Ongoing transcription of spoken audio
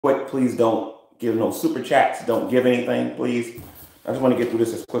quick. Please don't give no super chats. Don't give anything, please. I just want to get through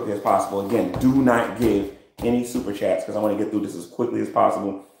this as quickly as possible. Again, do not give any super chats because I want to get through this as quickly as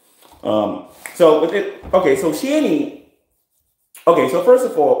possible. Okay, so Shanny. Okay, so first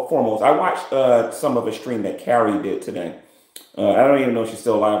of all, foremost, I watched some of a stream that Carrie did today. I don't even know if she's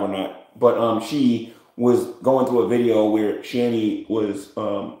still alive or not, but she was going through a video where Shanny was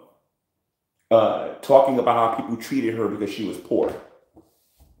talking about how people treated her because she was poor.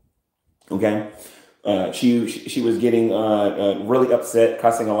 Okay, she was getting really upset,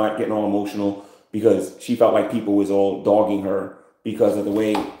 cussing a lot, getting all emotional because she felt like people was all dogging her because of the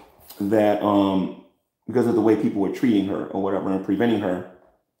way that people were treating her or whatever and preventing her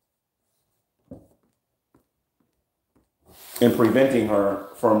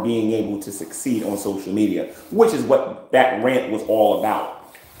from being able to succeed on social media, which is what that rant was all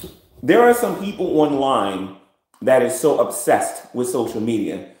about. There are some people online that is so obsessed with social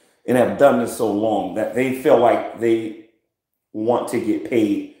media and have done this so long that they feel like they want to get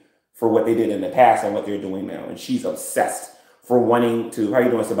paid for what they did in the past and what they're doing now. And she's obsessed for wanting to, how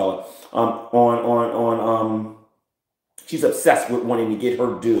you doing, Sabella? She's obsessed with wanting to get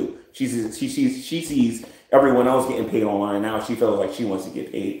her due. She sees everyone else getting paid online. Now she feels like she wants to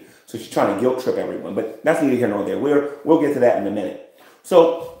get paid. So she's trying to guilt trip everyone. But that's neither here nor there. We'll get to that in a minute.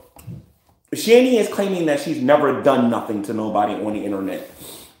 So Shanny is claiming that she's never done nothing to nobody on the internet.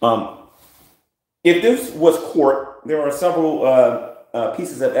 If this was court, there are several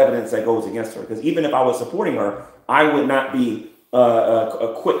pieces of evidence that goes against her. Because even if I was supporting her, I would not be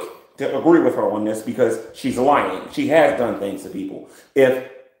quick to agree with her on this because she's lying. She has done things to people.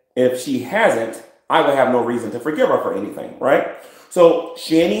 If she hasn't, I would have no reason to forgive her for anything, right? So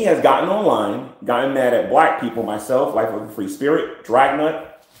Shanny has gotten online, gotten mad at black people, myself, Life of a Free Spirit, Dragnut,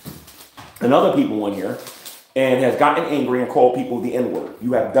 and other people on here, and has gotten angry and called people the N-word.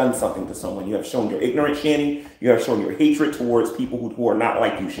 You have done something to someone. You have shown your ignorance, Shanny. You have shown your hatred towards people who are not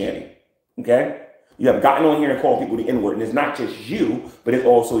like you, Shanny. Okay? You have gotten on here and called people the N-word. And it's not just you, but it's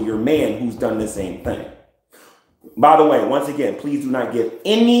also your man who's done the same thing. By the way, once again, please do not give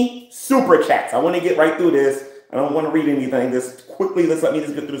any super chats. I want to get right through this. I don't want to read anything. Just quickly, let me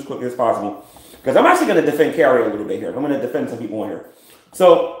just get through this as quickly as possible. Because I'm actually going to defend Carrie a little bit here. I'm going to defend some people on here.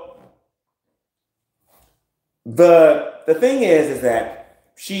 So the thing is that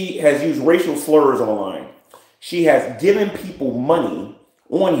she has used racial slurs online. She has given people money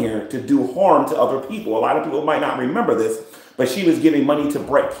on here to do harm to other people. A lot of people might not remember this, but she was giving money to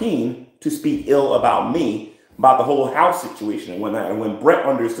Brett Keane to speak ill about me, about the whole house situation and whatnot. And when Brett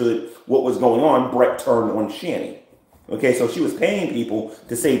understood what was going on, Brett turned on Shanny. Okay, so she was paying people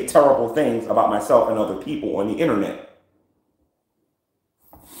to say terrible things about myself and other people on the internet.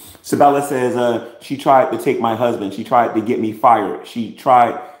 Sabella says she tried to take my husband. She tried to get me fired. She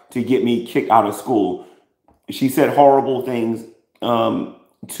tried to get me kicked out of school. She said horrible things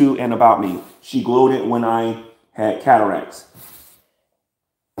to and about me. She gloated when I had cataracts.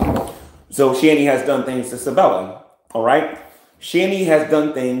 So Shanny has done things to Sabella. All right. Shanny has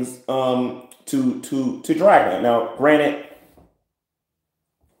done things to Dragon. Now, granted,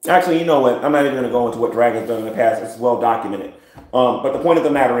 actually, you know what? I'm not even going to go into what Dragon's done in the past. It's well documented. But the point of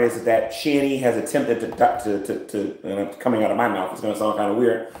the matter is that Shanny has attempted to and coming out of my mouth, it's going to sound kind of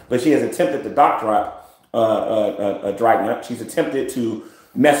weird, but she has attempted to drop Dragnut. She's attempted to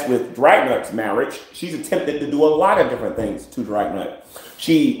mess with Dragnut's marriage. She's attempted to do a lot of different things to Dragnut.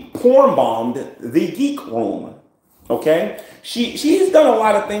 She porn bombed the Geek Room. Okay, she's done a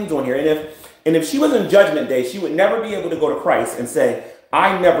lot of things on here, and if she was in Judgment Day, she would never be able to go to Christ and say,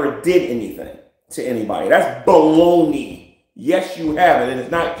 "I never did anything to anybody." That's baloney. Yes, you have it, and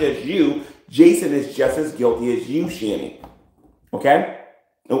it's not just you. Jason is just as guilty as you, Shanny. Okay?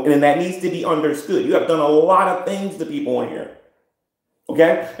 And that needs to be understood. You have done a lot of things to people on here.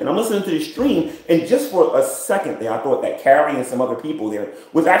 Okay? And I'm listening to the stream, and just for a second there, I thought that Carrie and some other people there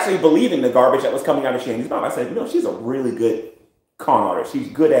was actually believing the garbage that was coming out of Shanny's mouth. I said, you know, she's a really good con artist. She's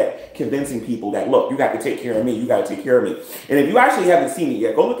good at convincing people that, look, you got to take care of me. You got to take care of me. And if you actually haven't seen it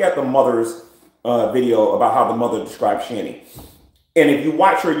yet, go look at the mother's video about how the mother described Shanny. And if you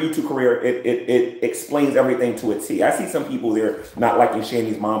watch her YouTube career, it explains everything to a T. I see some people there not liking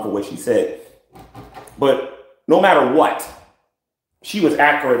Shanny's mom for what she said. But no matter what, she was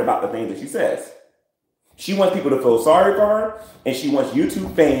accurate about the things that she says. She wants people to feel sorry for her, and she wants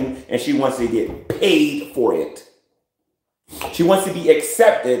YouTube fame, and she wants to get paid for it. She wants to be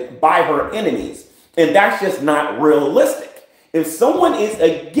accepted by her enemies. And that's just not realistic. If someone is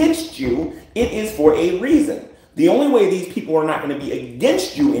against you, it is for a reason. The only way these people are not going to be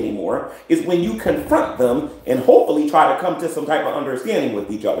against you anymore is when you confront them and hopefully try to come to some type of understanding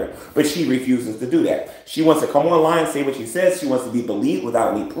with each other. But she refuses to do that. She wants to come online, say what she says. She wants to be believed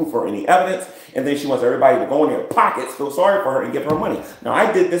without any proof or any evidence. And then she wants everybody to go in their pockets, feel sorry for her, and give her money. Now,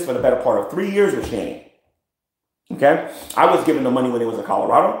 I did this for the better part of 3 years with Shanny. Okay? I was giving them money when they was in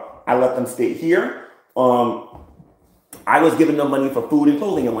Colorado. I let them stay here. I was giving them money for food and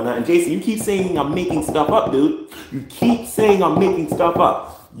clothing and whatnot. And Jason, you keep saying I'm making stuff up, dude. You keep saying I'm making stuff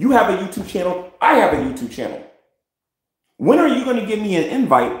up. You have a YouTube channel. I have a YouTube channel. When are you going to give me an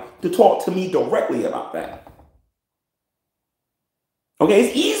invite to talk to me directly about that? Okay,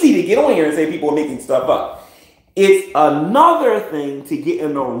 it's easy to get on here and say people are making stuff up. It's another thing to get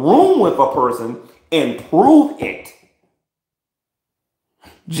in a room with a person and prove it.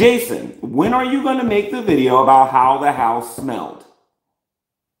 Jason, when are you going to make the video about how the house smelled?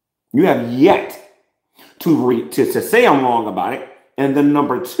 You have yet to say I'm wrong about it. And then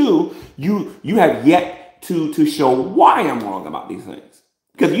number two, you have yet to show why I'm wrong about these things.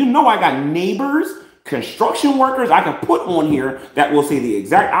 Because you know I got neighbors, construction workers I can put on here that will say the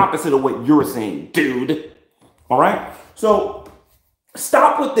exact opposite of what you're saying, dude. All right? So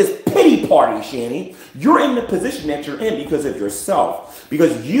stop with this pity party, Shanny. You're in the position that you're in because of yourself.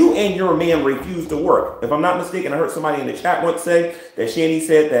 Because you and your man refuse to work. If I'm not mistaken, I heard somebody in the chat once say that Shanny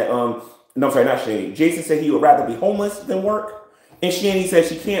said that, no, I'm sorry, not Shanny. Jason said he would rather be homeless than work. And Shanny said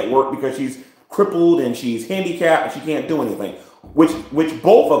she can't work because she's crippled and she's handicapped and she can't do anything. Which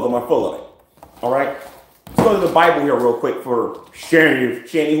both of them are full of it. All right? Let's go to the Bible here real quick for Shanny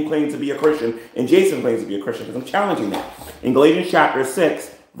who claims to be a Christian, and Jason claims to be a Christian, because I'm challenging that. In Galatians chapter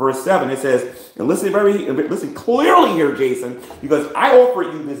 6, verse 7, it says, and listen clearly here, Jason, because I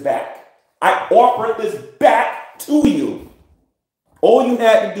offered you this back. I offered this back to you. All you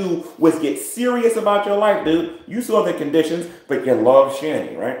had to do was get serious about your life, dude. You saw the conditions, but you love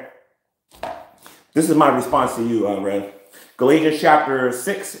Shanny, right? This is my response to you, Red. Galatians chapter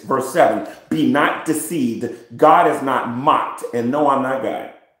 6, verse 7. Be not deceived. God is not mocked. And no, I'm not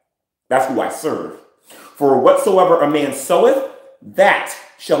God. That's who I serve. For whatsoever a man soweth, that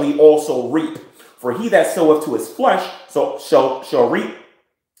shall he also reap. For he that soweth to his flesh shall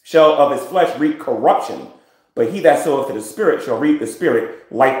of his flesh reap corruption. But he that soweth to the Spirit shall reap the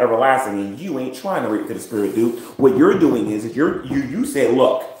Spirit, life everlasting. And you ain't trying to reap to the Spirit, dude. What you're doing is you say,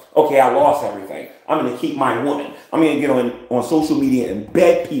 look, okay, I lost everything. I'm going to keep my woman. I'm going to get on social media and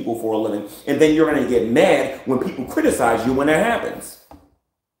beg people for a living. And then you're going to get mad when people criticize you when that happens.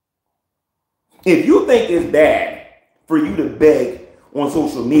 If you think it's bad for you to beg on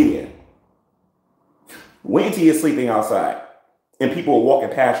social media, wait until you're sleeping outside and people are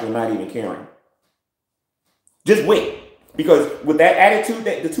walking past you and not even caring. Just wait. Because with that attitude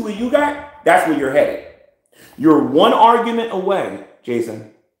that the two of you got, that's where you're headed. You're one argument away,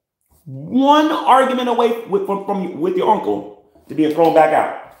 Jason. One argument away with your uncle to being thrown back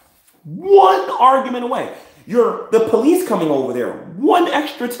out. One argument away. You're the police coming over there. One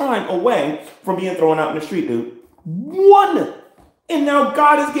extra time away from being thrown out in the street, dude. One. And now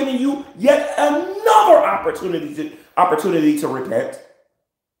God is giving you yet another opportunity to repent.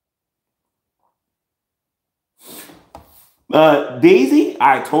 Daisy,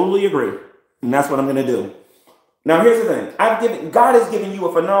 I totally agree. And that's what I'm going to do. Now, here's the thing. God has given you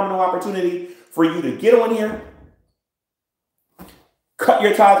a phenomenal opportunity for you to get on here, cut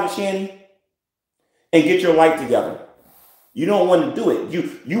your ties with Shanny, and get your life together. You don't want to do it.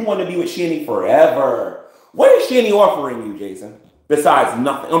 You want to be with Shanny forever. What is Shanny offering you, Jason? Besides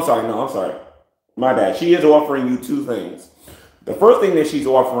nothing. I'm sorry. My bad. She is offering you two things. The first thing that she's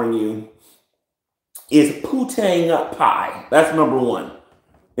offering you is poutine pie. That's number one.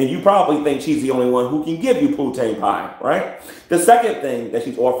 And you probably think she's the only one who can give you poutine pie, right? The second thing that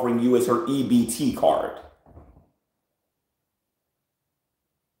she's offering you is her EBT card.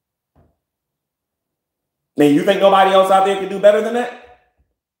 Now, you think nobody else out there can do better than that?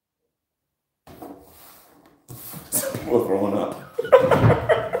 Some people are throwing up.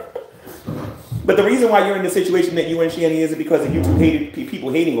 But the reason why you're in the situation that you and Shanny is because of YouTube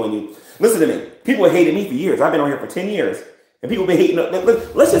people hating on you. Listen to me. People have hated me for years. I've been on here for 10 years. And people have been hating.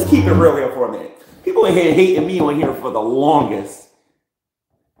 Let's just keep it real here for a minute. People have been hating me on here for the longest.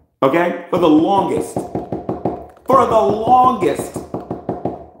 Okay? For the longest. For the longest.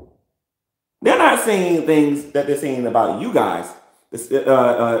 They're not saying things that they're saying about you guys.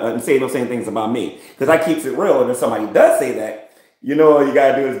 And saying those same things about me. Because I keeps it real. And if somebody does say that, you know all you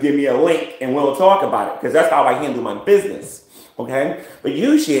got to do is give me a link and we'll talk about it. Because that's how I handle my business. Okay? But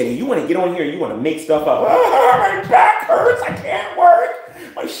you, Shanny, you want to get on here and you want to make stuff up. Oh, my back hurts. I can't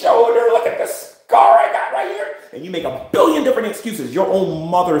work. My shoulder, look at this car I got right here. And you make a billion different excuses. Your own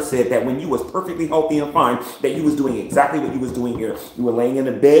mother said that when you was perfectly healthy and fine, that you was doing exactly what you was doing here. You were laying in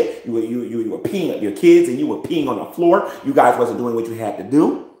the bed, you were peeing at your kids, and you were peeing on the floor. You guys wasn't doing what you had to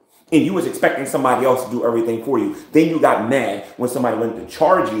do. And you was expecting somebody else to do everything for you. Then you got mad when somebody went to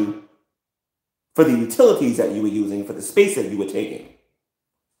charge you for the utilities that you were using, for the space that you were taking.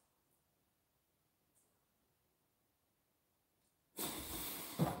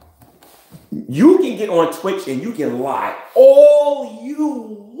 You can get on Twitch and you can lie all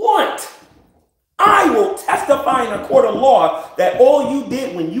you want. I will testify in a court of law that all you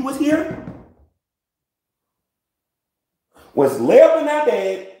did when you was here was lay up in that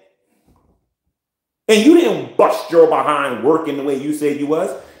bed and you didn't bust your behind working the way you said you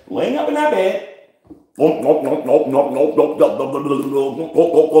was. Laying up in that bed.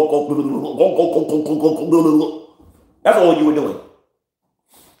 That's all you were doing.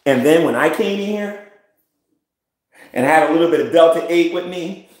 And then when I came in here and had a little bit of Delta 8 with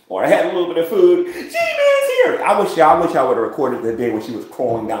me, or I had a little bit of food, G-Man's here. I wish I would have recorded the day when she was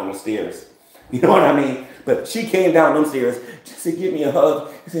crawling down the stairs. You know what I mean? But she came down them stairs just to give me a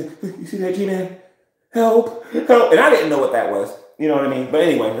hug. I said, you see that, G-Man? Help, help. And I didn't know what that was. You know what I mean? But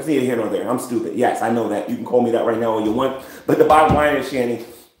anyway, it's neither here nor there. I'm stupid. Yes, I know that. You can call me that right now all you want. But the bottom line is, Shanny,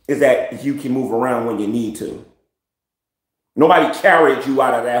 is that you can move around when you need to. Nobody carried you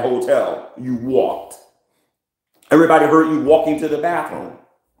out of that hotel. You walked. Everybody heard you walking to the bathroom.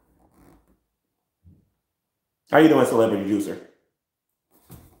 How you doing, Celebrity Juicer?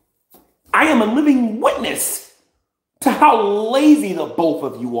 I am a living witness to how lazy the both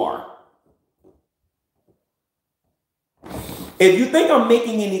of you are. If you think I'm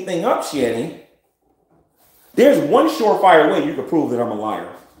making anything up, Shanny, there's one surefire way you can prove that I'm a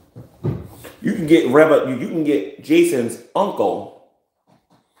liar. You can get Jason's uncle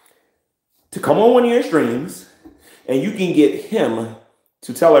to come on one of your streams, and you can get him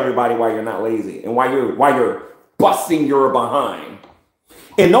to tell everybody why you're not lazy and why you're busting your behind.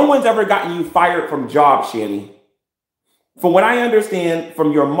 And no one's ever gotten you fired from jobs, Shanny. From what I understand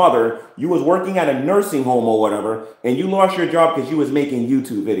from your mother, you was working at a nursing home or whatever, and you lost your job because you was making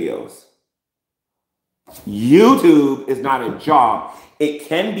YouTube videos. YouTube is not a job. It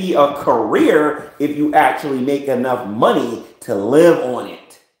can be a career if you actually make enough money to live on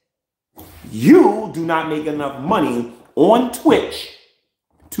it. You do not make enough money on Twitch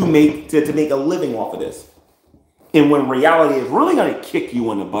to make a living off of this. And when reality is really going to kick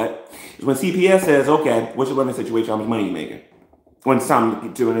you in the butt is when CPS says, okay, what's your living situation? How much money are you making? When it's time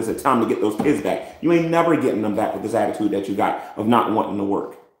to get those kids back. You ain't never getting them back with this attitude that you got of not wanting to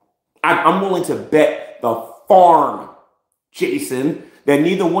work. I'm willing to bet the farm, Jason, that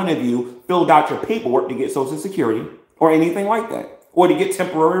neither one of you filled out your paperwork to get Social Security or anything like that, or to get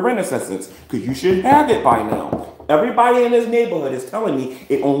temporary rent assistance, because you should have it by now. Everybody in this neighborhood is telling me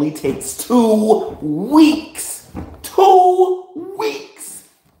it only takes 2 weeks. 2 weeks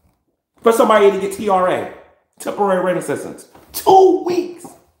for somebody to get TRA, temporary rent assistance. 2 weeks.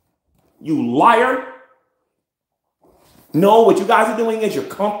 You liar. No, what you guys are doing is you're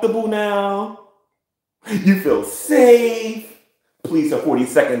comfortable now. You feel safe. Police are 40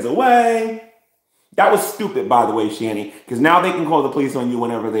 seconds away. That was stupid, by the way, Shanny, because now they can call the police on you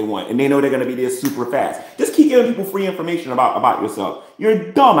whenever they want, and they know they're going to be there super fast. Just keep giving people free information about yourself.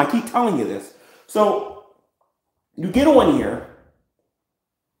 You're dumb. I keep telling you this. So you get on here,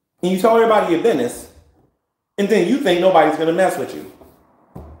 and you tell everybody your business, and then you think nobody's going to mess with you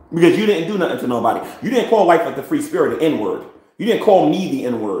because you didn't do nothing to nobody. You didn't call Life of the Free Spirit the N-word. You didn't call me the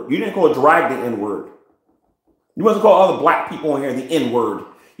N-word. You didn't call Drag the N-word. You wasn't call other black people on here the N-word.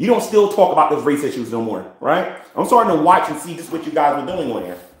 You don't still talk about those race issues no more, right? I'm starting to watch and see just what you guys are doing on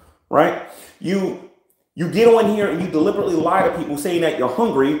here, right? You get on here and you deliberately lie to people saying that you're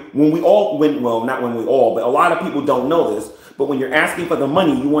hungry when well, not when we all, but a lot of people don't know this, but when you're asking for the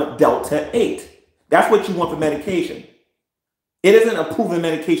money, you want Delta 8. That's what you want for medication. It isn't a proven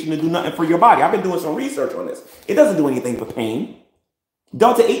medication to do nothing for your body. I've been doing some research on this. It doesn't do anything for pain.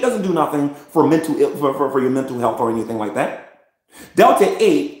 Delta 8 doesn't do nothing for your mental health or anything like that. Delta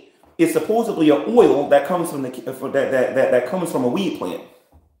 8 is supposedly an oil that comes from that comes from a weed plant.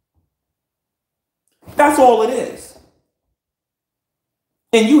 That's all it is.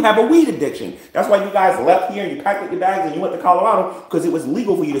 And you have a weed addiction. That's why you guys left here and you packed up your bags and you went to Colorado, because it was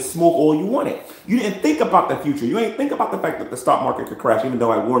legal for you to smoke all you wanted. You didn't think about the future. You didn't think about the fact that the stock market could crash, even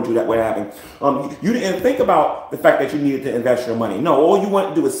though I warned you that would happen. You didn't think about the fact that you needed to invest your money. No, all you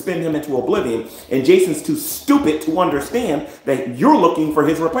want to do is spin him into oblivion. And Jason's too stupid to understand that you're looking for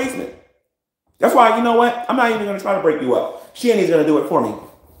his replacement. That's why, you know what? I'm not even going to try to break you up. Shanny's going to do it for me.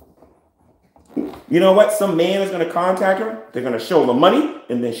 You know what? Some man is going to contact her. They're going to show the money,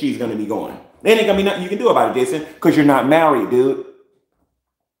 and then she's going to be gone. There ain't going to be nothing you can do about it, Jason, because you're not married, dude.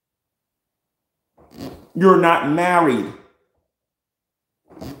 You're not married.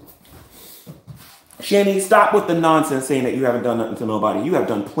 Shanny, stop with the nonsense saying that you haven't done nothing to nobody. You have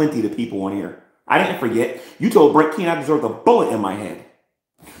done plenty to people on here. I didn't forget. You told Brett Keane I deserved a bullet in my head.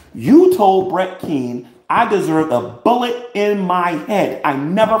 You told Brett Keane I deserved a bullet in my head. I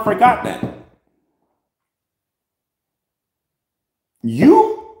never forgot that.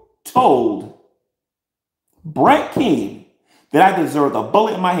 You told Brett Keane that I deserved a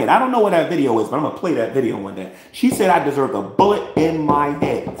bullet in my head. I don't know what that video is, but I'm going to play that video one day. She said I deserved a bullet in my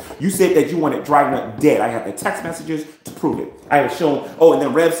head. You said that you wanted Dragnet dead. I have the text messages to prove it. I have shown. Oh, and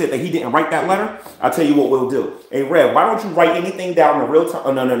then Rev said that he didn't write that letter. I'll tell you what we'll do. Hey, Rev, why don't you write anything down in real time?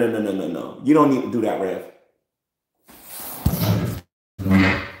 Oh, no. You don't need to do that, Rev.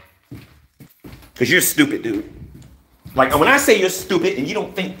 Because you're stupid, dude. Like, when I say you're stupid and you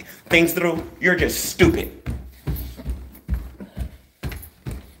don't think things through, you're just stupid.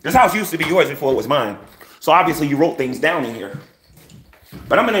 This house used to be yours before it was mine. So obviously you wrote things down in here.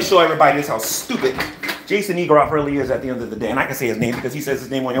 But I'm going to show everybody this how stupid Jason Egroff really is at the end of the day. And I can say his name because he says his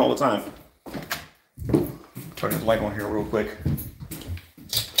name on here all the time. Turn this light on here real quick.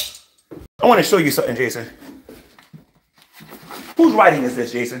 I want to show you something, Jason. Whose writing is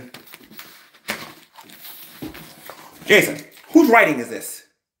this, Jason? Jason, whose writing is this?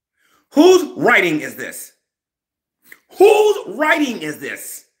 Whose writing is this? Whose writing is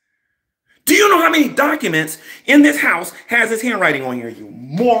this? Do you know how many documents in this house has his handwriting on here, you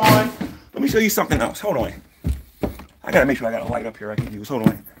moron? Let me show you something else. Hold on. I got to make sure I got a light up here I can use. Hold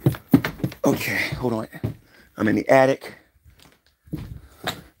on. Okay, hold on. I'm in the attic.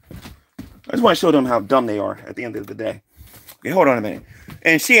 I just want to show them how dumb they are at the end of the day. Okay, hold on a minute.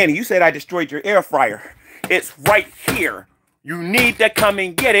 And Shanny, you said I destroyed your air fryer. It's right here. You need to come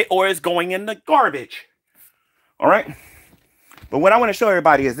and get it or it's going in the garbage. All right? But what I want to show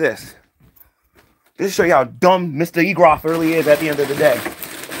everybody is this. This will show you how dumb Mr. Egroff really is at the end of the day.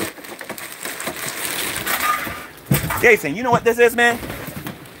 Jason, you know what this is, man?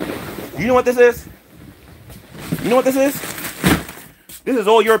 You know what this is? You know what this is? This is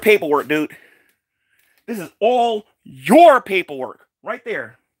all your paperwork, dude. This is all your paperwork right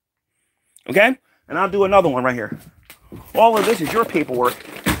there. Okay? And I'll do another one right here. All of this is your paperwork.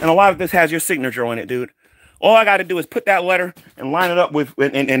 And a lot of this has your signature on it, dude. All I got to do is put that letter and line it up with,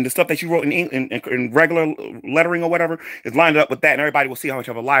 and the stuff that you wrote in regular lettering or whatever, is lined up with that, and everybody will see how much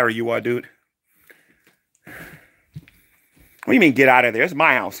of a liar you are, dude. What do you mean, get out of there? It's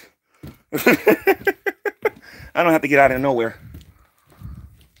my house. I don't have to get out of nowhere.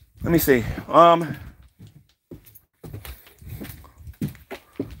 Let me see.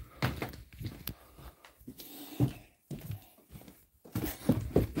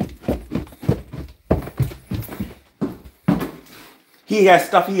 He has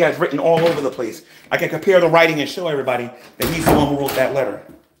stuff he has written all over the place. I can compare the writing and show everybody that he's the one who wrote that letter.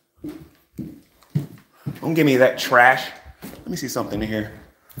 Don't give me that trash. Let me see something in here.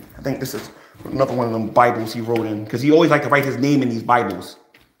 I think this is another one of them Bibles he wrote in, because he always liked to write his name in these Bibles.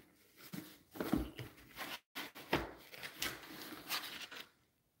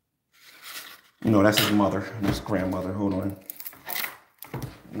 You know, that's his mother and his grandmother. Hold on.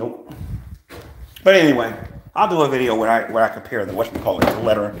 Nope. But anyway, I'll do a video where I compare the the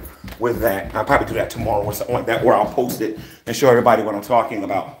letter with that. I'll probably do that tomorrow or something like that, where I'll post it and show everybody what I'm talking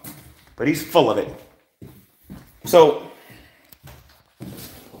about. But he's full of it. So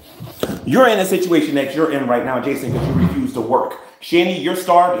you're in a situation that you're in right now, Jason, because you refuse to work. Shanny, you're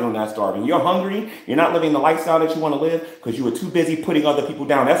starved. You're not starving. You're hungry. You're not living the lifestyle that you want to live because you were too busy putting other people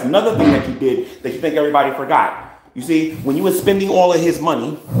down. That's another thing that you did that you think everybody forgot. You see, when you were spending all of his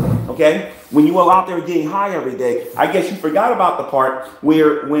money, okay, when you were out there getting high every day, I guess you forgot about the part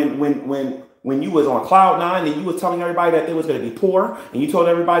where when you was on cloud nine and you was telling everybody that they was going to be poor, and you told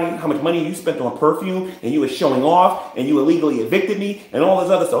everybody how much money you spent on perfume, and you was showing off, and you illegally evicted me, and all this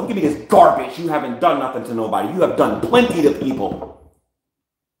other stuff. Don't give me this garbage. You haven't done nothing to nobody. You have done plenty to people.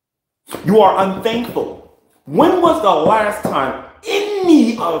 You are unthankful. When was the last time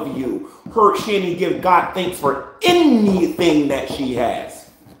any of you heard Shanny give God thanks for anything that she has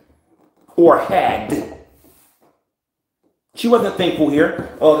or had? She wasn't thankful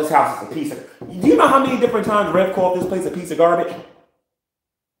here. Oh, this house is a piece of... Do you know how many different times Rev called this place a piece of garbage?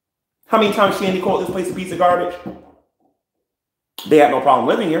 How many times Shanny called this place a piece of garbage? They had no problem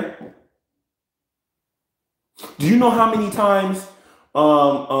living here. Do you know how many times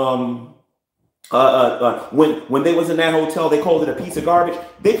When they was in that hotel, they called it a piece of garbage.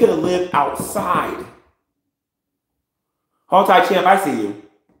 They could have lived outside. Hold tight, champ. I see you.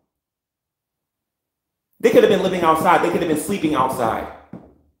 They could have been living outside. They could have been sleeping outside.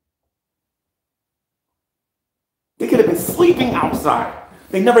 They could have been sleeping outside.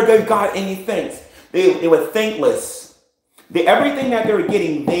 They never gave God any thanks. They were thankless. Everything that they were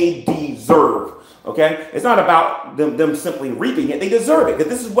getting, they deserve. Okay? It's not about them simply reaping it. They deserve it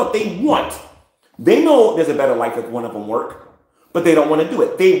because this is what they want. They know there's a better life if one of them work, but they don't want to do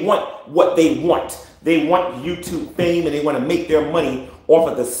it. They want what they want. They want YouTube fame, and they want to make their money off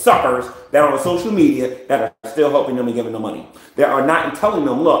of the suckers that are on social media that are still helping them and giving them money. They are not telling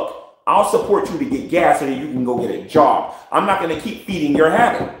them, look, I'll support you to get gas so that you can go get a job. I'm not going to keep feeding your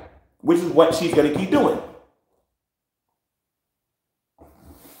habit, which is what she's going to keep doing.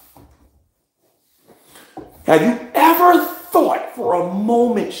 Have you ever thought for a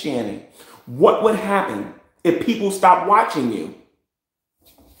moment, Shanny, what would happen if people stopped watching you?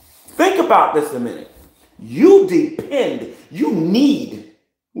 Think about this a minute. You depend, you need,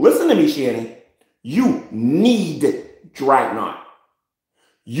 listen to me, Shanny, you need Dragnet.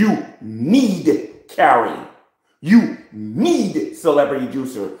 You need Carrie. You need Celebrity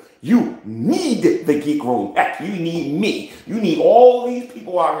Juicer. You need the Geek Room. Heck, you need me. You need all these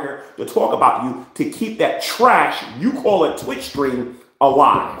people out here to talk about you to keep that trash you call a Twitch stream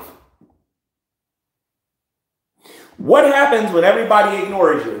alive. What happens when everybody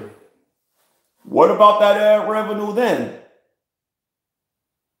ignores you? What about that ad revenue then?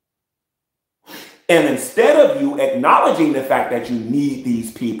 And instead of you acknowledging the fact that you need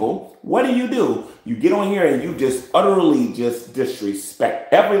these people, what do? You get on here and you just utterly just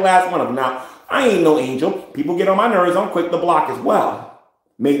disrespect every last one of them. Now, I ain't no angel. People get on my nerves. I'm quick to block as well.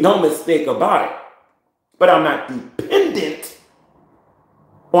 Make no mistake about it. But I'm not dependent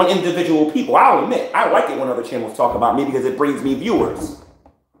on individual people. I'll admit, I like it when other channels talk about me because it brings me viewers.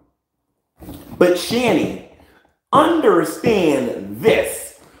 But Shanny, understand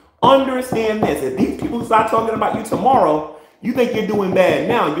this. Understand this. If these people start talking about you tomorrow, you think you're doing bad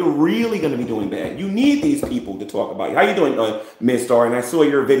now, you're really going to be doing bad. You need these people to talk about you. How you doing, Miss Star? And I saw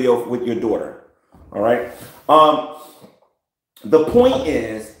your video with your daughter. All right. The point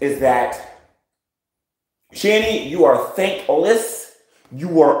is that, Shanny, you are thankless.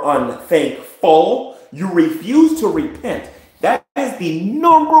 You are unthankful. You refuse to repent. That is the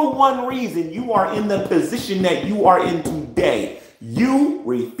number one reason you are in the position that you are in today. You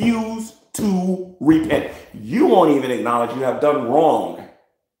refuse to repent. You won't even acknowledge you have done wrong.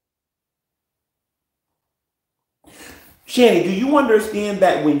 Shanny, do you understand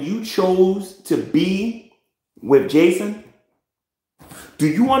that when you chose to be with Jason, do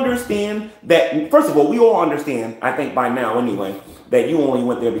you understand that, first of all, we all understand, I think by now anyway, that you only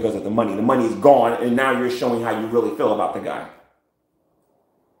went there because of the money. The money is gone, and now you're showing how you really feel about the guy.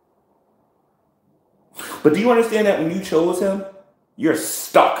 But do you understand that when you chose him, you're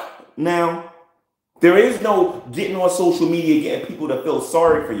stuck now? There is no getting on social media, getting people to feel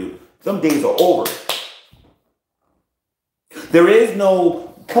sorry for you. Some days are over. There is no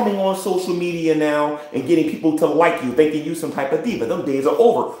coming on social media now and getting people to like you, thinking you some type of diva. Those days are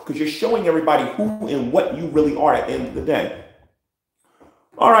over because you're showing everybody who and what you really are at the end of the day.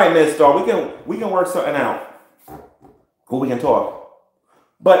 All right, Miss Star, we can work something out. We can talk.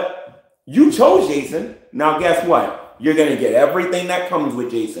 But you chose Jason. Now, guess what? You're going to get everything that comes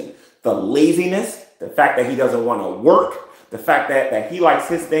with Jason. The laziness, the fact that he doesn't want to work, the fact that he likes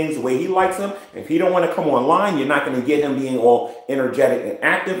his things the way he likes them. If he don't want to come online, you're not going to get him being all energetic and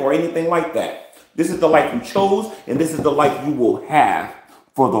active or anything like that. This is the life you chose, and this is the life you will have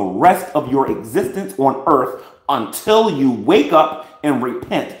for the rest of your existence on earth until you wake up and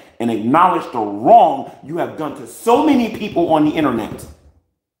repent and acknowledge the wrong you have done to so many people on the internet.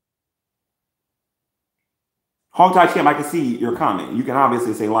 Hog Tie Champ, I can see your comment. You can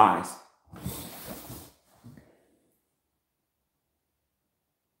obviously say lies.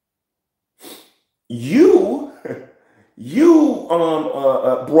 You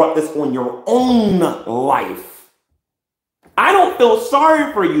brought this on your own life. I don't feel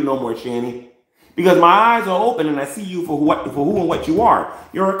sorry for you no more, Shanny, because my eyes are open and I see you for who and what you are.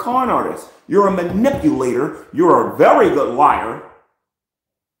 You're a con artist. You're a manipulator. You're a very good liar.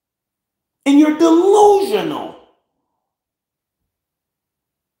 And you're delusional.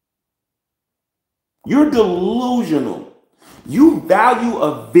 You're delusional. You value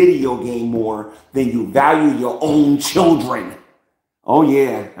a video game more than you value your own children. Oh,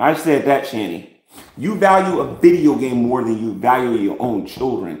 yeah, I said that, Shanny. You value a video game more than you value your own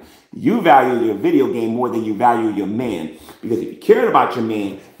children. You value your video game more than you value your man. Because if you cared about your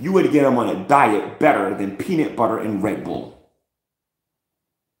man, you would get him on a diet better than peanut butter and Red Bull.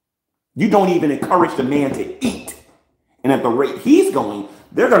 You don't even encourage the man to eat. And at the rate he's going,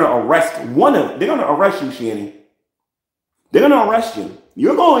 they're going to arrest they're going to arrest you, Shanny. They're going to arrest you.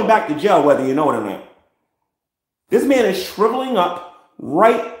 You're going back to jail whether you know it or not. This man is shriveling up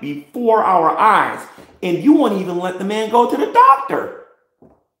right before our eyes. And you won't even let the man go to the doctor.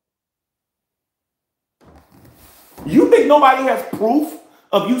 You think nobody has proof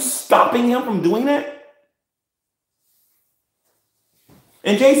of you stopping him from doing that?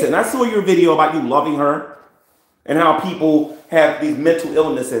 And Jason, I saw your video about you loving her and how people have these mental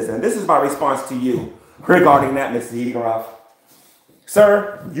illnesses. And this is my response to you regarding that, Mr. Egroff.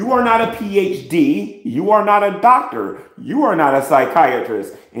 Sir, you are not a PhD. You are not a doctor. You are not a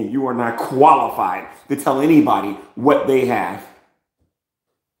psychiatrist. And you are not qualified to tell anybody what they have.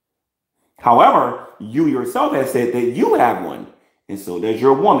 However, you yourself have said that you have one. And so does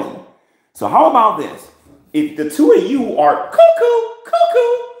your woman. So how about this? If the two of you are cuckoo,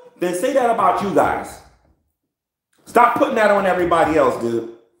 then say that about you guys. Stop putting that on everybody else,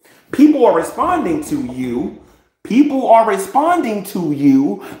 dude. People are responding to you. People are responding to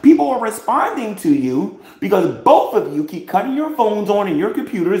you. People are responding to you because both of you keep cutting your phones on and your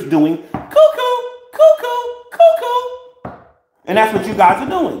computers doing cuckoo. And that's what you guys are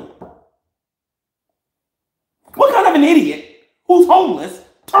doing. What kind of an idiot who's homeless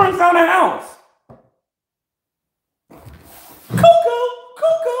turns down a house? Cuckoo.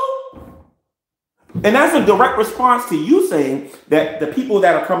 And that's a direct response to you saying that the people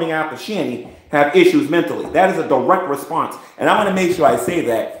that are coming after Shanny have issues mentally. That is a direct response. And I'm going to make sure I say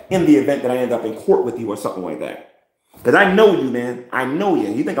that in the event that I end up in court with you or something like that. Because I know you, man. I know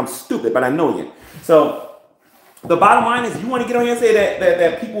you. You think I'm stupid, but I know you. So the bottom line is you want to get on here and say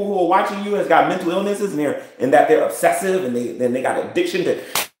that people who are watching you has got mental illnesses and that they're obsessive and they got addiction to...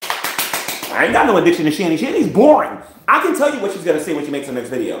 I ain't got no addiction to Shanny. Shanny's boring. I can tell you what she's going to say when she makes the next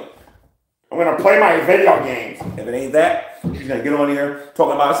video. I'm going to play my video games. If it ain't that, she's going to get on here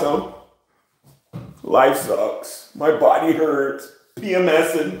talking about some life sucks. My body hurts.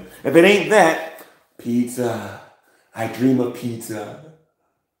 PMSing. If it ain't that, pizza. I dream of pizza.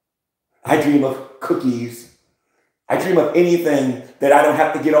 I dream of cookies. I dream of anything that I don't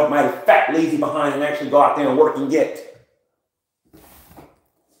have to get off my fat, lazy behind and actually go out there and work and get.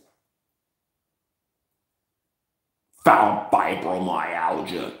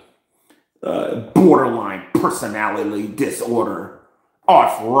 Fibromyalgia, borderline personality disorder,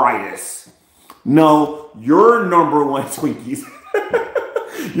 arthritis. No, your number one, Twinkies.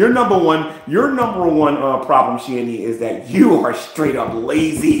 your number one problem, Shanny, is that you are straight up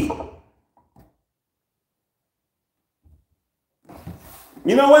lazy.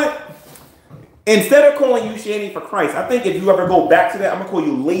 You know what? Instead of calling you Shanny for Christ, I think if you ever go back to that, I'm gonna call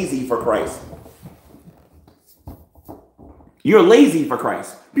you lazy for Christ. You're lazy for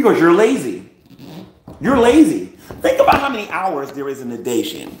Christ because you're lazy. You're lazy. Think about how many hours there is in a day,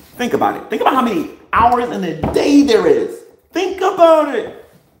 Shanny. Think about it. Think about how many hours in a day there is. Think about it.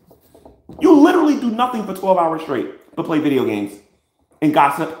 You literally do nothing for 12 hours straight but play video games and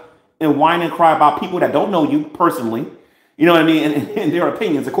gossip and whine and cry about people that don't know you personally. You know what I mean? And their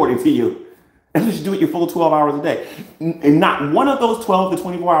opinions according to you. And just do it your full 12 hours a day. And not one of those 12 to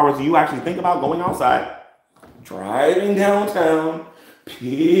 24 hours do you actually think about going outside, driving downtown,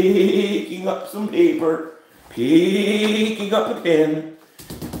 picking up some paper, picking up a pen,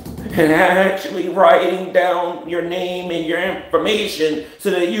 and actually writing down your name and your information so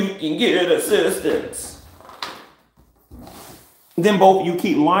that you can get assistance. Then both you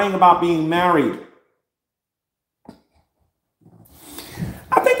keep lying about being married.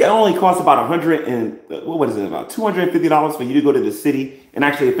 I think it only costs about about $250 for you to go to the city and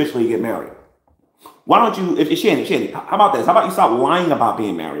actually officially get married. Why don't you, Shanny, how about this? How about you stop lying about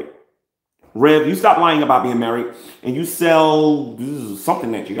being married? Rev, you stop lying about being married and you sell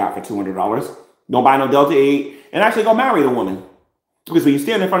something that you got for $200. Don't buy no Delta 8 and actually go marry the woman. Because when you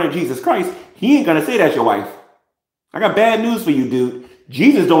stand in front of Jesus Christ, he ain't going to say that's your wife. I got bad news for you, dude.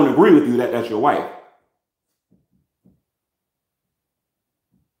 Jesus don't agree with you that that's your wife.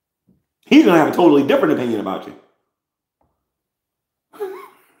 He's going to have a totally different opinion about you.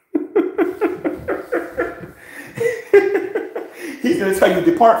 He's going to tell you,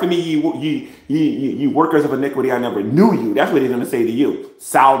 depart from me, you workers of iniquity, I never knew you. That's what he's going to say to you.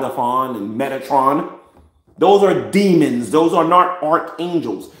 Saldaphon and Metatron. Those are demons. Those are not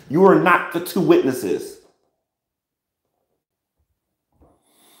archangels. You are not the two witnesses.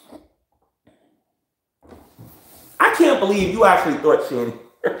 can't believe you actually thought, Shanny,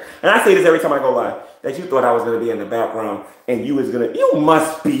 and I say this every time I go live, that you thought I was going to be in the background and you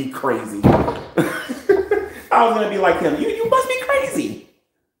must be crazy. I was going to be like him. You must be crazy.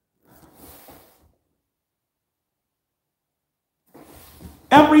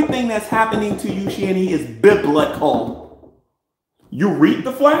 Everything that's happening to you, Shanny, is biblical. You reap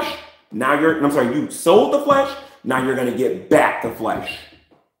the flesh. You sowed the flesh. Now you're going to get back the flesh.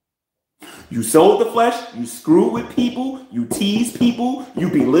 You sowed the flesh. You screw with people. You tease people. You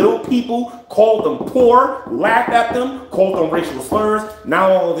belittle people. Call them poor. Laugh at them. Call them racial slurs.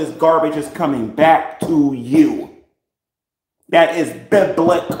 Now all of this garbage is coming back to you. That is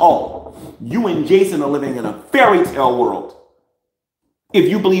biblical. You and Jason are living in a fairy tale world. If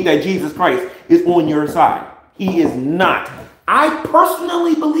you believe that Jesus Christ is on your side, he is not. I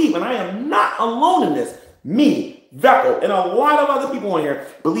personally believe, and I am not alone in this, me, Veckel, and a lot of other people on here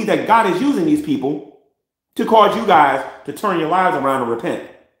believe that God is using these people to cause you guys to turn your lives around and repent.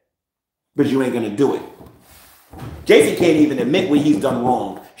 But you ain't going to do it. Jason can't even admit when he's done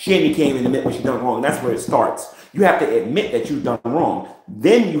wrong. Shanny can't even admit when she's done wrong. And that's where it starts. You have to admit that you've done wrong.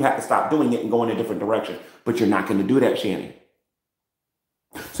 Then you have to stop doing it and go in a different direction. But you're not going to do that, Shanny.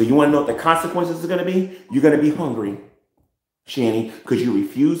 So you want to know what the consequences are going to be? You're going to be hungry, Shanny, because you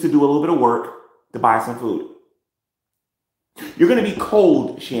refuse to do a little bit of work to buy some food. You're going to be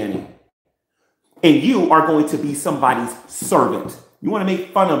cold, Shanny, and you are going to be somebody's servant. You want to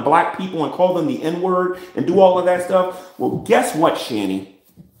make fun of black people and call them the N-word and do all of that stuff? Well, guess what, Shanny?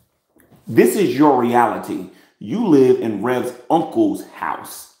 This is your reality. You live in Rev's uncle's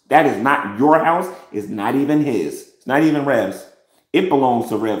house. That is not your house. It's not even his. It's not even Rev's. It belongs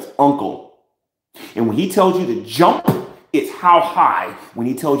to Rev's uncle. And when he tells you to jump, it's how high. When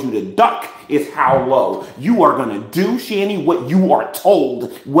he tells you to duck, it's how low. You are going to do, Shanny, what you are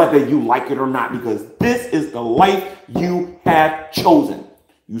told, whether you like it or not, because this is the life you have chosen.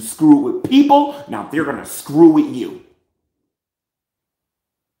 You screw with people, now they're going to screw with you.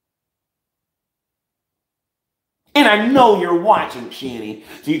 And I know you're watching, Shanny,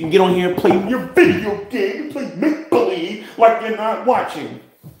 so you can get on here and play your video game and play make-believe like you're not watching.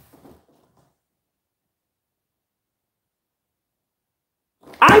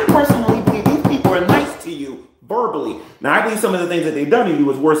 I personally believe these people are nice to you verbally. Now, I believe some of the things that they've done to you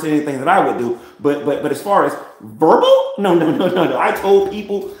is worse than anything that I would do. But as far as verbal, no. I told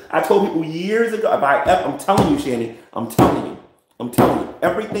people years ago. I'm telling you, Shanny. I'm telling you,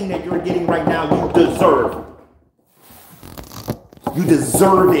 everything that you're getting right now, you deserve. You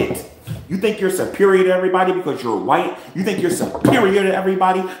deserve it. You think you're superior to everybody because you're white? You think you're superior to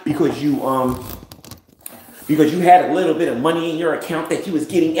everybody because you had a little bit of money in your account that you was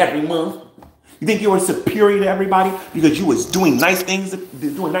getting every month? You think you were superior to everybody because you was doing nice things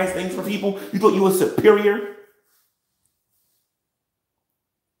for people? You thought you were superior?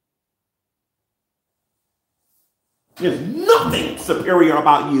 There's nothing superior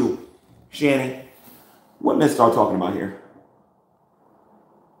about you, Shanny. What Miss Star talking about here?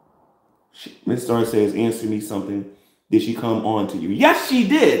 Miss Star says, answer me something. Did she come on to you? Yes, she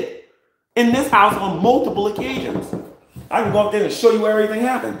did. In this house on multiple occasions. I can go up there and show you where everything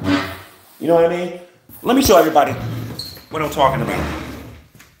happened. You know what I mean? Let me show everybody what I'm talking about.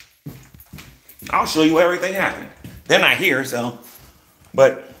 I'll show you where everything happened. They're not here, so.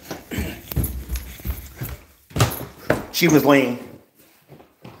 But she was laying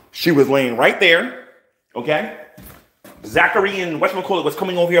right there, okay? Zachary and whatchamacallit was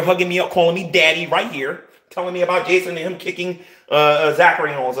coming over here, hugging me up, calling me daddy right here, telling me about Jason and him kicking Zachary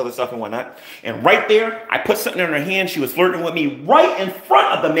and all this other stuff and whatnot. And right there, I put something in her hand. She was flirting with me right in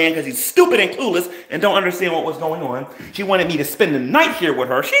front of the man because he's stupid and clueless and don't understand what was going on. She wanted me to spend the night here with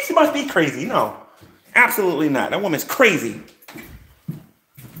her. She must be crazy. No, absolutely not. That woman's crazy.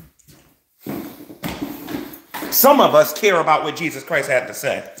 Some of us care about what Jesus Christ had to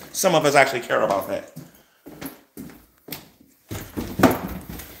say. Some of us actually care about that.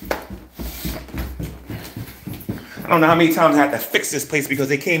 I don't know how many times I had to fix this place because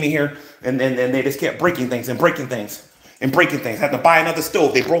they came in here and then they just kept breaking things. I had to buy another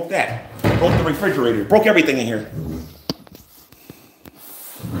stove. They broke that. Broke the refrigerator. Broke everything in here.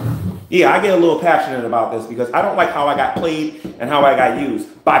 Yeah, I get a little passionate about this because I don't like how I got played and how I got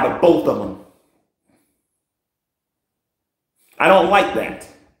used by the both of them. I don't like that.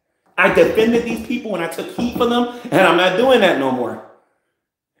 I defended these people and I took heat for them, and I'm not doing that no more.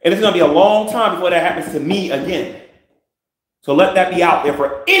 And it's going to be a long time before that happens to me again. So let that be out there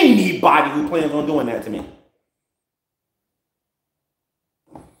for anybody who plans on doing that to me.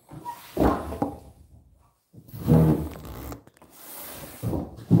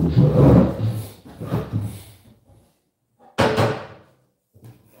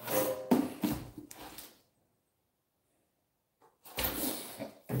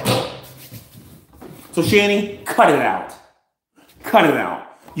 So Shanny, cut it out. Cut it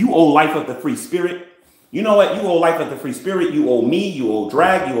out. You owe life of the free spirit. You know what? You owe life of the free spirit. You owe me. You owe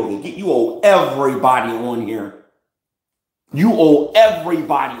drag. You owe everybody on here. You owe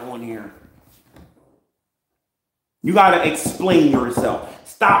everybody on here. You got to explain yourself.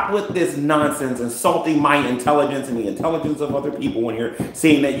 Stop with this nonsense, insulting my intelligence and the intelligence of other people in here,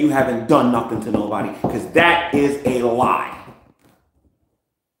 saying that you haven't done nothing to nobody, because that is a lie.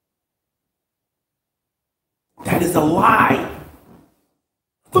 That is a lie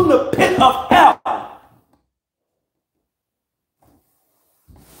from the pit of hell.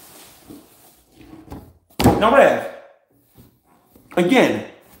 Now, Rev, again,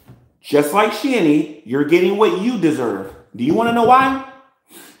 just like Shanny, you're getting what you deserve. Do you want to know why?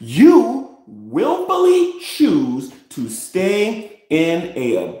 You willfully choose to stay in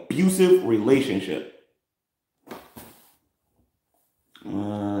an abusive relationship.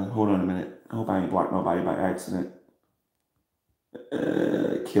 Hold on a minute. I hope I ain't blocked nobody by accident.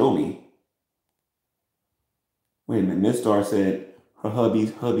 Kill me. Wait a minute. Miss Star said her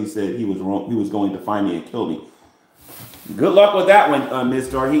hubby said he was wrong. He was going to find me and kill me. Good luck with that one, Miss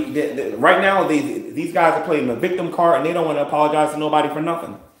Star. Right now, these guys are playing the victim card, and they don't want to apologize to nobody for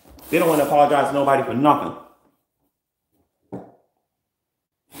nothing. They don't want to apologize to nobody for nothing.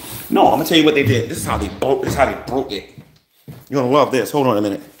 No, I'm gonna tell you what they did. This is how they broke. This is how they broke it. You're gonna love this. Hold on a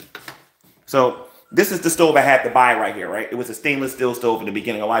minute. So this is the stove I had to buy right here, right? It was a stainless steel stove in the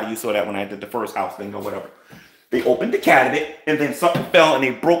beginning. A lot of you saw that when I did the first house thing or whatever. They opened the cabinet, and then something fell, and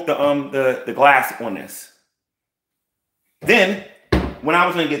they broke the glass on this. Then, when I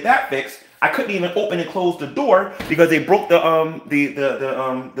was gonna get that fixed, I couldn't even open and close the door because they broke the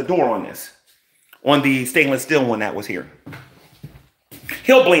door on this, on the stainless steel one that was here.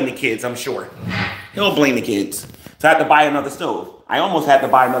 He'll blame the kids, I'm sure. He'll blame the kids. So I had to buy another stove. I almost had to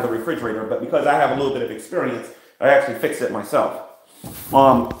buy another refrigerator, but because I have a little bit of experience, I actually fixed it myself.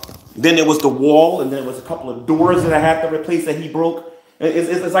 Then there was the wall, and then there was a couple of doors that I had to replace that he broke.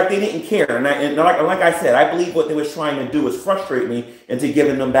 It's like they didn't care. And like I said, I believe what they was trying to do is frustrate me into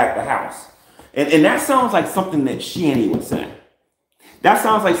giving them back the house. And that sounds like something that Shanny would say. That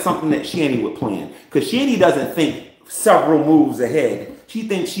sounds like something that Shanny would plan. Because Shanny doesn't think several moves ahead. She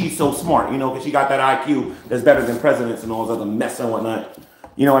thinks she's so smart, you know, because she got that IQ that's better than presidents and all this other mess and whatnot.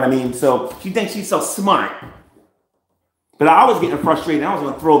 You know what I mean? So she thinks she's so smart. But I was getting frustrated. I was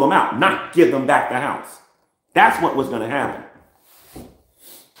going to throw them out, not give them back the house. That's what was going to happen.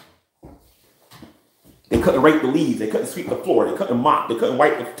 They couldn't rake the leaves. They couldn't sweep the floor. They couldn't mop. They couldn't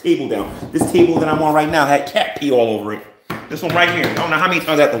wipe the table down. This table that I'm on right now had cat pee all over it. This one right here. I don't know how many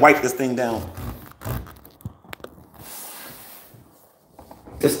times I have to wipe this thing down.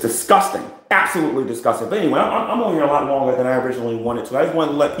 It's disgusting. Absolutely disgusting. But anyway, I'm on here a lot longer than I originally wanted to. I just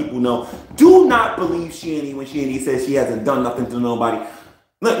wanted to let people know, do not believe Shanny when Shanny says she hasn't done nothing to nobody.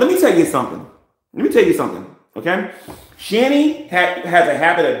 Let me tell you something. Let me tell you something, okay? Shanny has a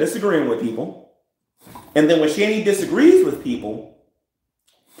habit of disagreeing with people. And then when Shanny disagrees with people,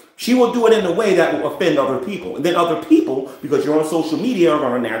 she will do it in a way that will offend other people. And then other people, because you're on social media, are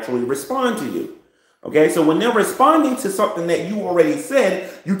going to naturally respond to you. Okay, so when they're responding to something that you already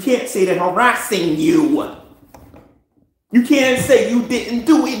said, you can't say they're harassing you. You can't say you didn't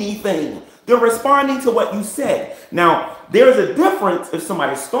do anything. They're responding to what you said. Now, there's a difference if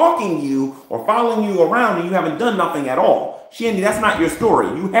somebody's stalking you or following you around and you haven't done nothing at all. Shanny, that's not your story.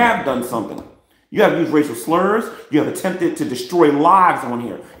 You have done something. You have used racial slurs. You have attempted to destroy lives on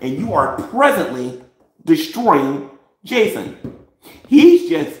here. And you are presently destroying Jason. He's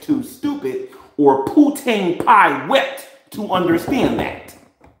just too stupid or poutine pie whipped to understand that.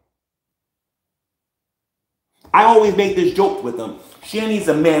 I always make this joke with them. Shanny's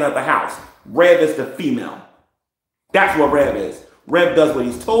the man of the house. Rev is the female. That's what Rev is. Rev does what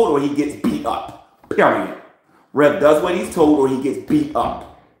he's told or he gets beat up. Period. Rev does what he's told or he gets beat up.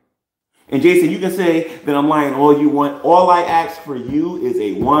 And Jason, you can say that I'm lying all you want. All I ask for you is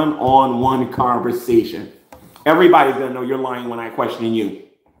a one-on-one conversation. Everybody's going to know you're lying when I question you.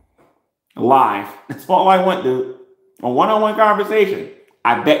 Live. That's all I want, dude. A one-on-one conversation.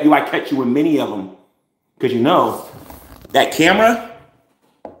 I bet you I catch you in many of them. Because you know, that camera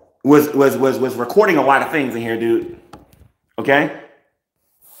was recording a lot of things in here, dude. Okay?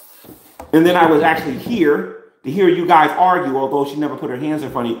 And then I was actually here to hear you guys argue, although she never put her hands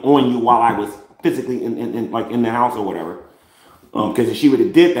in front of you, on you while I was physically in the house or whatever. Because if she would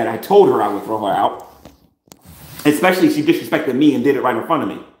have did that, I told her I would throw her out. Especially if she disrespected me and did it right in front of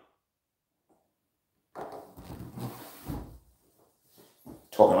me.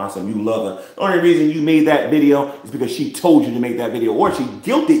 Talking my awesome. You love her. The only reason you made that video is because she told you to make that video, or she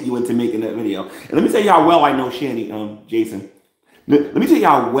guilted you into making that video. And let me tell you how well I know Shanny, Jason. Let me tell you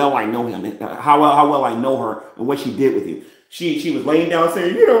how well I know him, and how well I know her, and what she did with you. She was laying down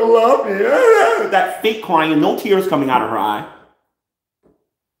saying, "You don't love me." That fake crying, no tears coming out of her eye.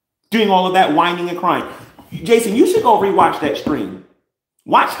 Doing all of that whining and crying. Jason, you should go rewatch that stream.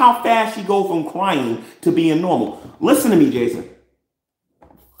 Watch how fast she goes from crying to being normal. Listen to me, Jason.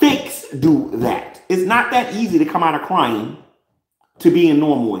 Fakes do that. It's not that easy to come out of crying to being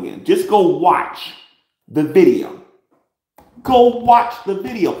normal again. Just go watch the video. Go watch the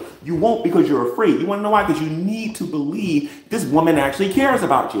video. You won't because you're afraid. You want to know why? Because you need to believe this woman actually cares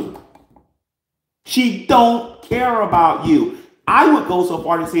about you. She don't care about you. I would go so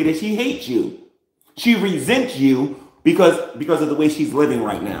far to say that she hates you. She resents you because of the way she's living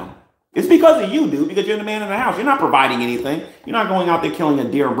right now. It's because of you, dude, because you're the man in the house. You're not providing anything. You're not going out there killing a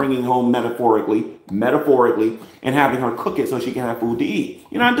deer and bringing it home metaphorically, and having her cook it so she can have food to eat.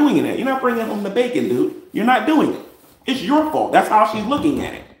 You're not doing that. You're not bringing home the bacon, dude. You're not doing it. It's your fault. That's how she's looking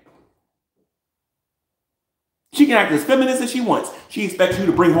at it. She can act as feminist as she wants. She expects you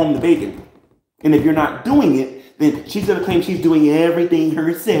to bring home the bacon. And if you're not doing it, then she's going to claim she's doing everything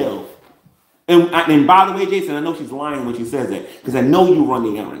herself. And by the way, Jason, I know she's lying when she says that, because I know you run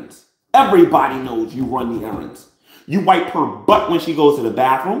the errands. Everybody knows you run the errands. You wipe her butt when she goes to the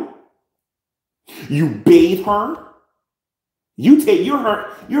bathroom. You bathe her.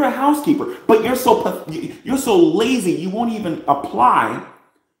 You're a housekeeper, but you're so lazy you won't even apply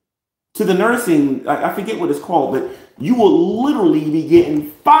to the nursing. I forget what it's called, but you will literally be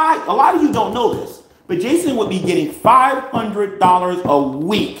getting a lot of you don't know this, but Jason would be getting $500 a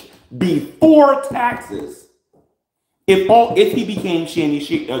week before taxes if he became Shanny's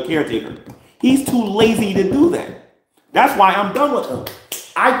caretaker. He's too lazy to do that. That's why I'm done with him.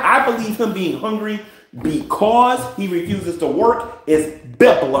 I believe him being hungry because he refuses to work is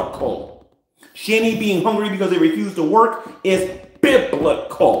biblical. Shanny being hungry because they refuse to work is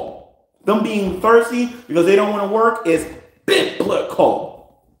biblical. Them being thirsty because they don't want to work is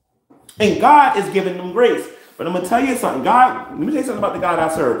biblical. And God is giving them grace. But I'm going to tell you something. Let me tell you something about the God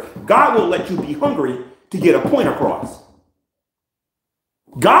I serve. God will let you be hungry to get a point across.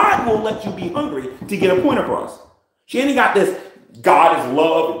 God will let you be hungry to get a point across. Shanny got this, God is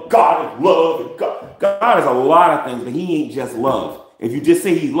love, and God is love, and God is a lot of things, but he ain't just love. If you just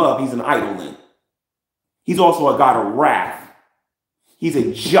say he's love, he's an idol then. He's also a God of wrath. He's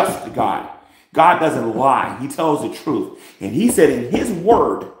a just God. God doesn't lie. He tells the truth. And he said in his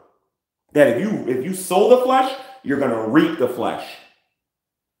word that if you sow the flesh, you're going to reap the flesh.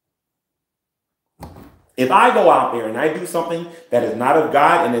 If I go out there and I do something that is not of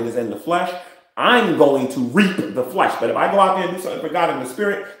God and it is in the flesh, I'm going to reap the flesh. But if I go out there and do something for God in the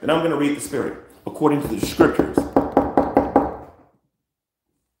spirit, then I'm going to reap the spirit, according to the scriptures.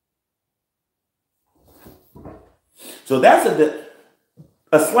 So that's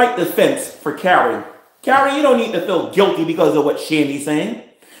a slight defense for Carrie. Carrie, you don't need to feel guilty because of what Shanny's saying.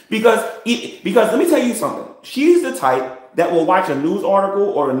 Because let me tell you something. She's the type that will watch a news article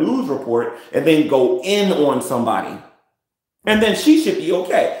or a news report and then go in on somebody. And then she should be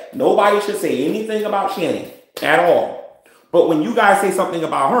okay. Nobody should say anything about Shanny at all. But when you guys say something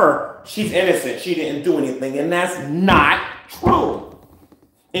about her, she's innocent. She didn't do anything. And that's not true.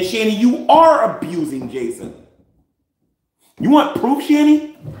 And Shanny, you are abusing Jason. You want proof,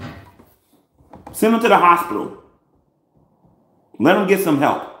 Shanny? Send him to the hospital. Let him get some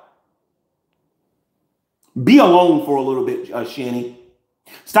help. Be alone for a little bit, Shanny.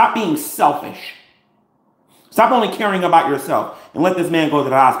 Stop being selfish. Stop only caring about yourself and let this man go to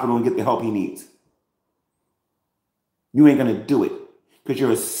the hospital and get the help he needs. You ain't going to do it because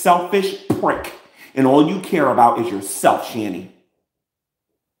you're a selfish prick and all you care about is yourself, Shanny.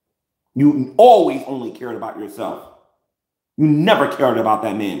 You always only cared about yourself. You never cared about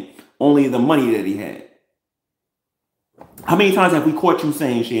that man, only the money that he had. How many times have we caught you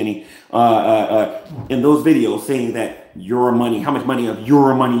saying, Shanny, in those videos saying that your money, how much money of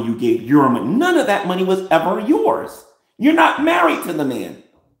your money you gave, your money, none of that money was ever yours. You're not married to the man.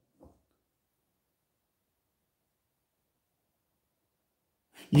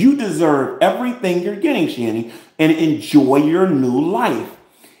 You deserve everything you're getting, Shanny, and enjoy your new life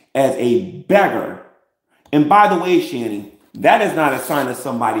as a beggar. And by the way, Shanny, that is not a sign of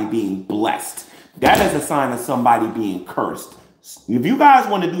somebody being blessed. That is a sign of somebody being cursed. If you guys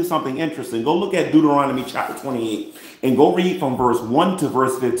want to do something interesting, go look at Deuteronomy chapter 28 and go read from verse 1 to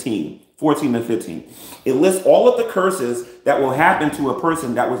verse 15, 14 and 15. It lists all of the curses that will happen to a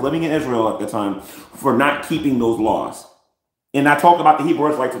person that was living in Israel at the time for not keeping those laws. And I talked about the Hebrew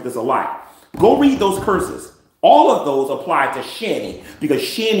Israelites with this a lot. Go read those curses. All of those apply to Shanny because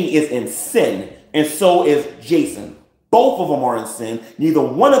Shanny is in sin, and so is Jason. Both of them are in sin. Neither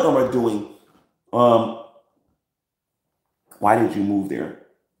one of them are doing. Why did you move there?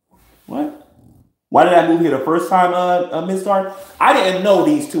 What? Why did I move here the first time, Ms. Stark? I didn't know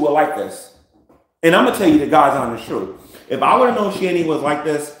these two were like this. And I'm going to tell you the God's honest truth. If I would have known Shanny was like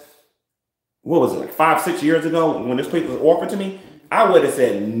this, what was it, like 5, 6 years ago when this place was offered to me, I would have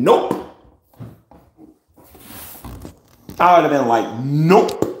said, nope. I would have been like,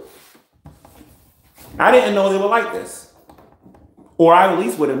 nope. I didn't know they were like this. Or I at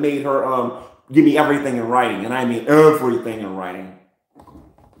least would have made her give me everything in writing. And I mean everything in writing.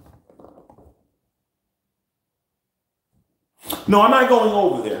 No, I'm not going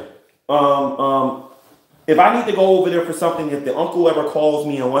over there. If I need to go over there for something, if the uncle ever calls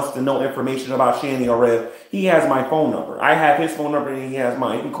me and wants to know information about Shanny or Rev, he has my phone number. I have his phone number and he has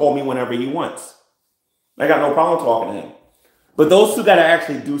mine. He can call me whenever he wants. I got no problem talking to him. But those two got to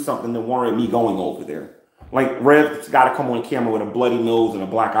actually do something to warrant me going over there. Like Rev's got to come on camera with a bloody nose and a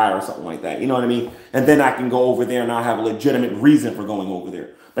black eye or something like that. You know what I mean? And then I can go over there and I'll have a legitimate reason for going over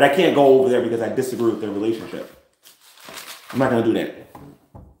there. But I can't go over there because I disagree with their relationship. I'm not going to do that.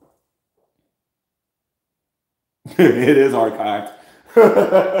 It is archived.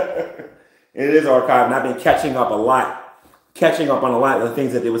 It is archived. And I've been catching up a lot. Catching up on a lot of the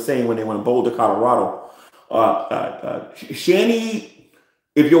things that they were saying when they went to Boulder, Colorado. Shanny,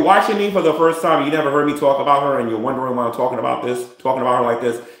 if you're watching me for the first time, you never heard me talk about her and you're wondering why I'm talking about her like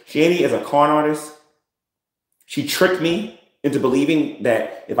this. Shanny is a con artist. She tricked me into believing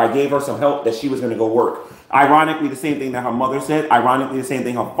that if I gave her some help, that she was going to go work. Ironically, the same thing that her mother said. Ironically, the same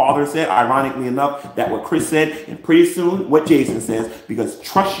thing her father said. Ironically enough, that what Chris said. And pretty soon, what Jason says. Because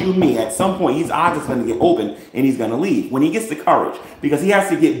trust you me, at some point, his eyes is going to get open and he's going to leave. When he gets the courage. Because he has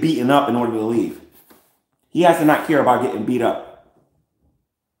to get beaten up in order to leave. He has to not care about getting beat up.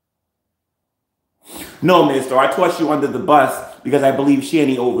 No, mister, I tossed you under the bus because I believe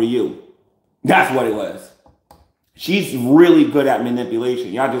Shanny over you. That's what it was. She's really good at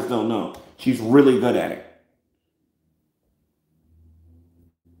manipulation. Y'all just don't know. She's really good at it.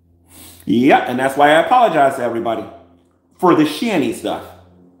 Yeah, and that's why I apologize to everybody for the Shanny stuff.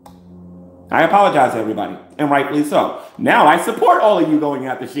 I apologize to everybody, and rightfully so. Now I support all of you going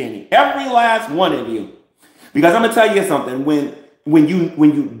after Shanny. Every last one of you. Because I'm going to tell you something. When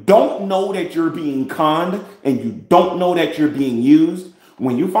you don't know that you're being conned and you don't know that you're being used,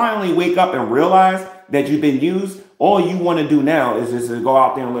 when you finally wake up and realize that you've been used, all you want to do now is just to go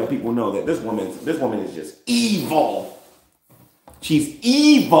out there and let people know that this woman is just evil. She's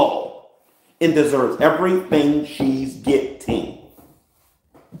evil and deserves everything she's getting.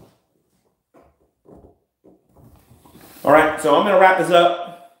 All right, so I'm going to wrap this up.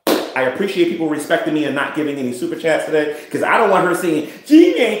 I appreciate people respecting me and not giving any super chats today because I don't want her saying,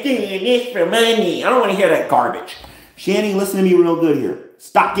 she ain't doing this for money. I don't want to hear that garbage. Shanny, listen to me real good here.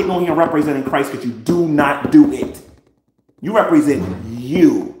 Stop getting on here representing Christ because you do not do it. You represent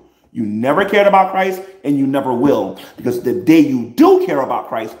you. You never cared about Christ and you never will. Because the day you do care about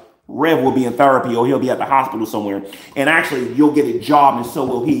Christ, Rev will be in therapy or he'll be at the hospital somewhere. And actually, you'll get a job and so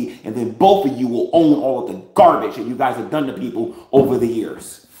will he. And then both of you will own all of the garbage that you guys have done to people over the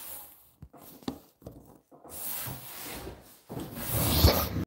years.